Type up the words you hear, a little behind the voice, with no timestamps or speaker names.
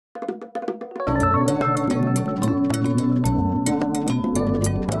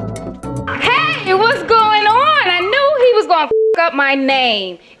up my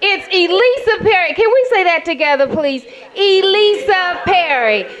name. It's Elisa Perry. Can we say that together, please? Elisa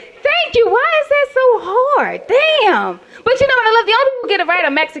Perry. Thank you. Why is that so hard? Damn. But you know what I love? The only people who get it right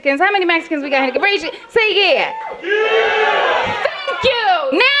are Mexicans. How many Mexicans we got here? Say yeah. Yeah. Thank you.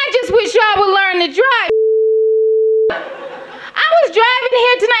 Now I just wish y'all would learn to drive. I was driving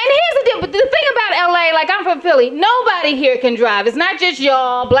here tonight, and here's the deal. But the thing about LA, like I'm from Philly, nobody here can drive. It's not just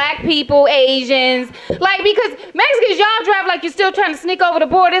y'all, black people, Asians. Like, because Mexicans, y'all drive like you're still trying to sneak over the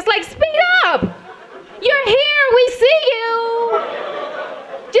border. It's like, speed up. You're here. We see you.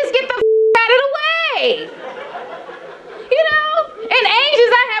 Just get the out of the way. You know? And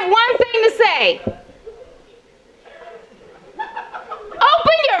Asians, I have one thing to say.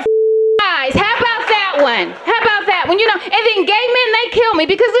 Open your eyes. How about that one? How about that one? You know, and then gay men, they kill me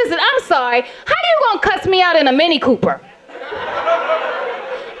because, listen, I'm sorry. How you gonna cuss me out in a Mini Cooper?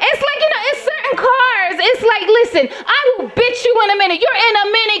 It's like, you know, it's certain cars. It's like, listen, I will bitch you in a minute. You're in a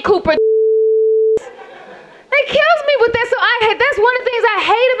Mini Cooper. It kills me with that. So that's one of the things I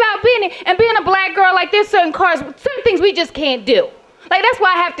hate about being a black girl. Like, there's certain cars, certain things we just can't do. Like, that's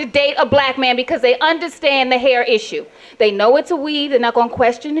why I have to date a black man, because they understand the hair issue. They know it's a weave. They're not gonna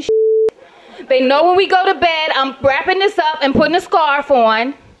question the shit. They know when we go to bed, I'm wrapping this up and putting a scarf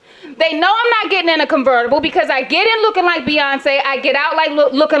on. They know I'm not getting in a convertible, because I get in looking like Beyonce. I get out like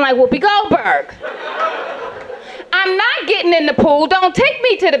looking like Whoopi Goldberg. I'm not getting in the pool. Don't take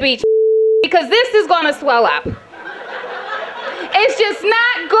me to the beach, because this is gonna swell up. It's just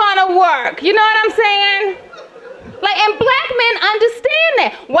not gonna work. You know what I'm saying? Like, and black men understand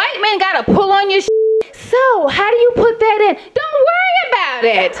that. White men gotta pull on your shit. So, how do you put that in? Don't worry about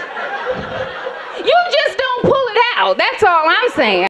it. You just don't pull it out. That's all I'm saying.